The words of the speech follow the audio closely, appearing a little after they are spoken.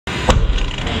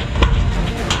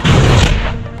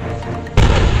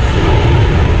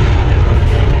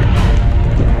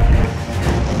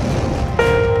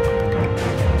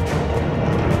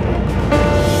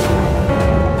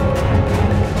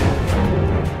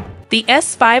The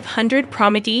S-500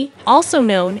 Prometey, also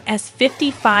known as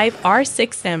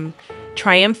 55R6M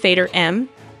Triumfator-M,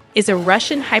 is a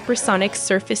Russian hypersonic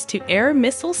surface-to-air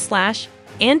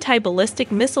missile/anti-ballistic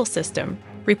missile system,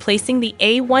 replacing the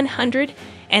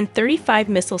A-135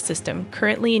 missile system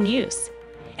currently in use,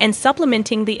 and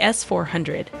supplementing the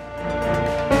S-400.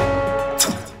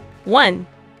 1.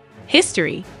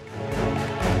 History.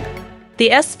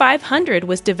 The S-500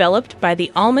 was developed by the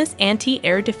Almaz-Antey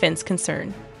Air Defence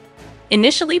Concern.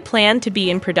 Initially planned to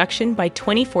be in production by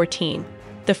 2014,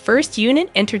 the first unit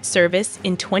entered service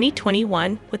in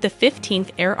 2021 with the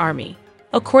 15th Air Army.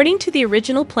 According to the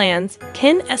original plans,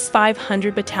 10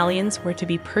 S-500 battalions were to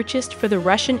be purchased for the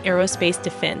Russian Aerospace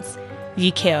Defense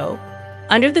 (VKO)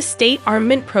 under the State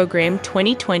Armament Program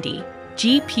 2020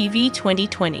 (GPV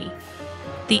 2020).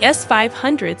 The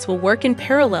S-500s will work in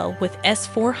parallel with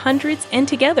S-400s and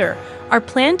together are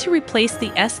planned to replace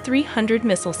the S-300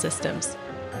 missile systems.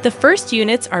 The first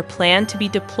units are planned to be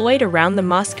deployed around the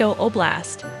Moscow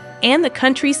Oblast and the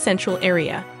country's central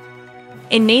area.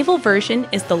 A naval version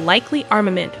is the likely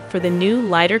armament for the new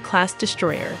lighter-class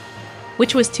destroyer,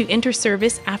 which was to enter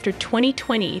service after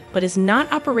 2020 but is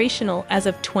not operational as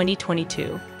of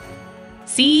 2022.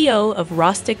 CEO of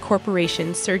Rostec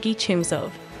Corporation Sergei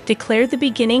Chimzov declared the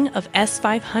beginning of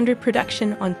S-500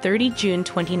 production on 30 June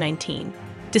 2019.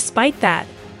 Despite that,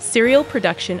 serial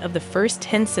production of the first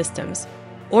 10 systems,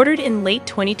 ordered in late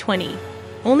 2020,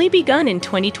 only begun in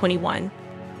 2021.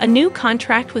 A new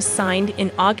contract was signed in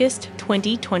August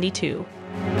 2022.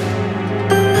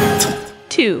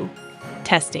 2.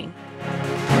 Testing.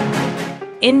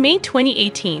 In May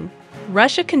 2018,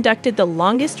 Russia conducted the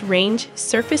longest-range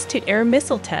surface-to-air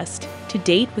missile test to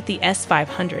date with the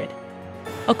S-500.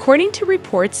 According to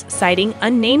reports citing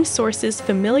unnamed sources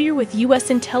familiar with U.S.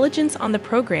 intelligence on the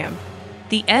program,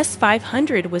 the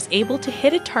S-500 was able to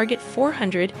hit a target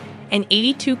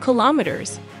 482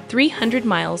 kilometers, 300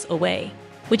 miles away,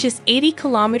 which is 80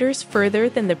 kilometers further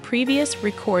than the previous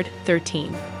record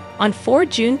 13. On 4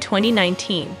 June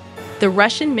 2019, the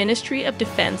Russian Ministry of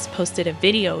Defense posted a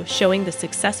video showing the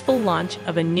successful launch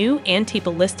of a new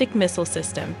anti-ballistic missile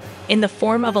system in the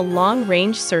form of a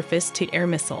long-range surface-to-air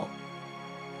missile.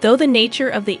 Though the nature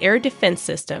of the air defense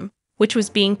system, which was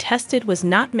being tested, was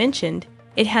not mentioned,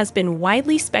 it has been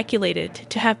widely speculated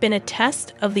to have been a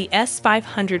test of the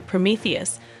S-500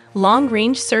 Prometheus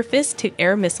long-range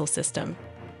surface-to-air missile system.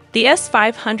 The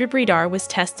S-500 radar was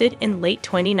tested in late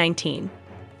 2019.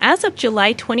 As of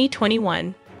July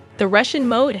 2021, the Russian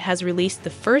MOD has released the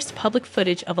first public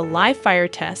footage of a live-fire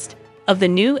test of the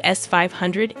new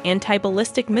S-500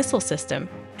 anti-ballistic missile system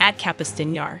at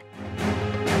Kapustin Yar.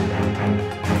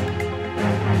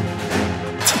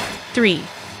 3.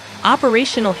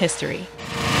 Operational history.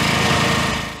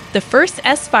 The 1st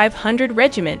S-500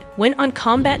 Regiment went on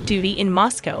combat duty in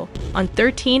Moscow on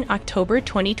 13 October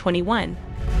 2021.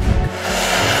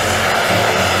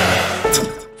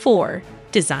 4.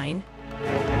 Design.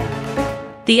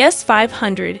 The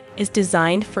S-500 is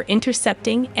designed for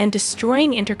intercepting and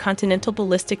destroying intercontinental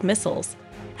ballistic missiles,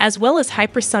 as well as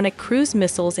hypersonic cruise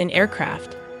missiles in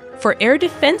aircraft, for air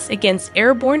defense against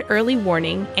airborne early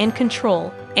warning and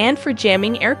control, and for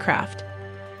jamming aircraft.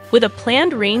 With a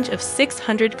planned range of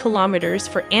 600 kilometers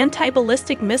for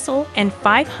anti-ballistic missile and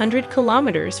 500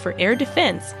 kilometers for air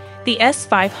defense, the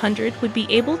S-500 would be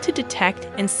able to detect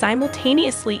and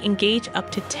simultaneously engage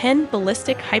up to 10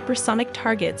 ballistic hypersonic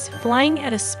targets flying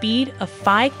at a speed of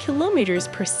 5 kilometers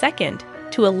per second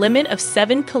to a limit of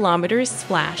 7 kilometers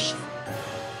slash.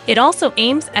 It also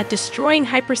aims at destroying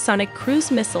hypersonic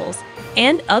cruise missiles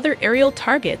and other aerial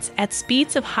targets at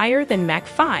speeds of higher than Mach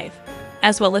 5,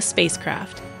 as well as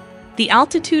spacecraft. The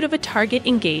altitude of a target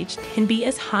engaged can be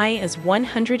as high as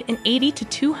 180 to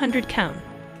 200 km.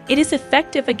 It is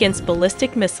effective against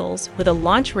ballistic missiles with a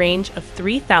launch range of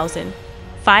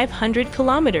 3,500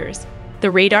 kilometers.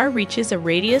 The radar reaches a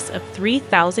radius of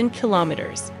 3,000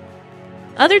 kilometers.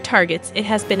 Other targets it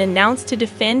has been announced to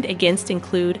defend against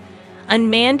include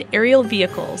unmanned aerial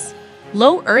vehicles,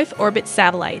 low Earth orbit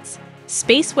satellites,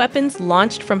 space weapons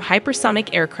launched from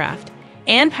hypersonic aircraft,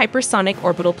 and hypersonic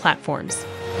orbital platforms.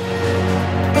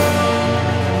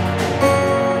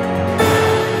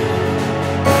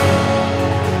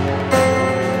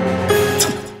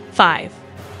 5.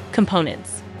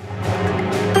 Components.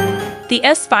 The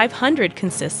S-500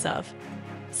 consists of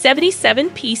 77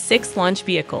 P-6 launch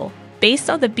vehicle based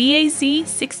on the BAZ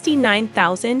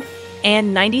 69000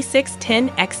 and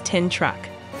 9610X10 truck,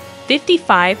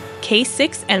 55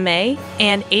 K6MA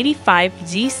and 85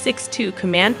 G62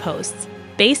 command posts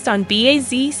based on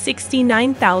BAZ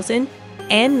 69000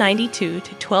 and 92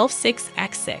 to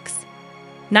 126X6,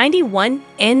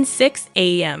 91N6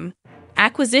 AEM,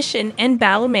 Acquisition and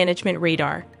Battle Management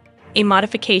Radar, a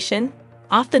modification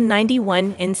of the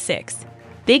 91N6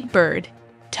 Big Bird,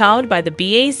 towed by the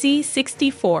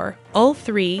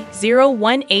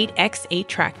BAZ-64-03018X8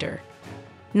 tractor.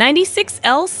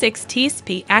 96L6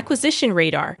 TSP Acquisition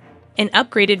Radar, an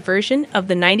upgraded version of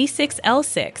the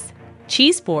 96L6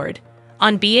 Cheeseboard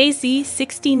on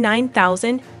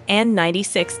BAZ-69000 and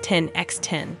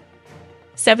 9610X10.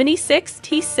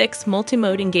 76T6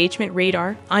 Multimode Engagement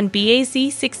Radar on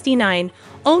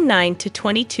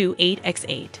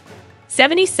BAZ-6909-228X8.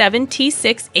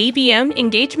 77T6 ABM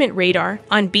Engagement Radar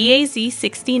on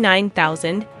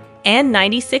BAZ-69000 and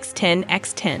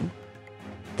 9610X10.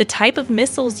 The type of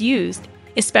missiles used,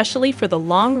 especially for the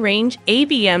long-range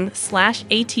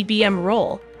ABM/ATBM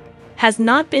role, has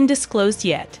not been disclosed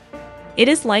yet. It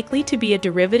is likely to be a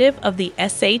derivative of the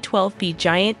SA-12B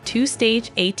Giant two-stage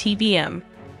ATBM,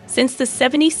 since the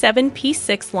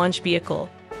 77P6 launch vehicle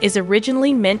is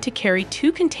originally meant to carry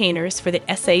 2 containers for the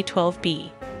SA-12B.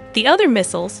 The other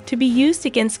missiles to be used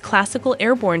against classical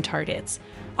airborne targets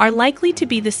are likely to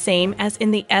be the same as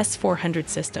in the S-400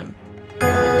 system.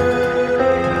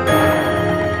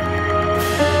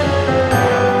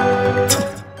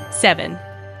 Seven.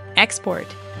 Export.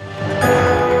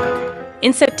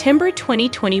 In September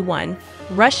 2021,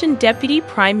 Russian Deputy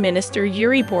Prime Minister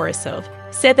Yury Borisov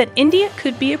said that India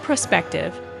could be a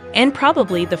prospective and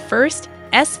probably the first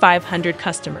S-500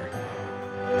 customer.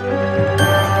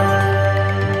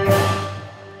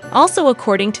 Also,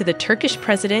 according to the Turkish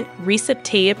President Recep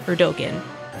Tayyip Erdoğan,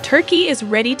 Turkey is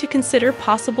ready to consider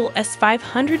possible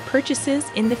S-500 purchases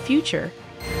in the future.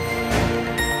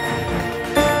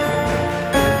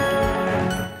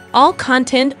 All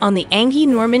content on the Angie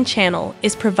Norman channel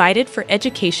is provided for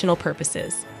educational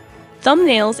purposes.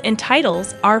 Thumbnails and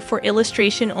titles are for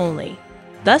illustration only.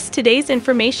 Thus, today's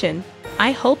information,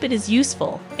 I hope it is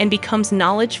useful and becomes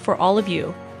knowledge for all of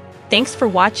you. Thanks for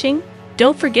watching.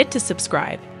 Don't forget to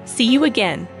subscribe. See you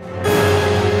again.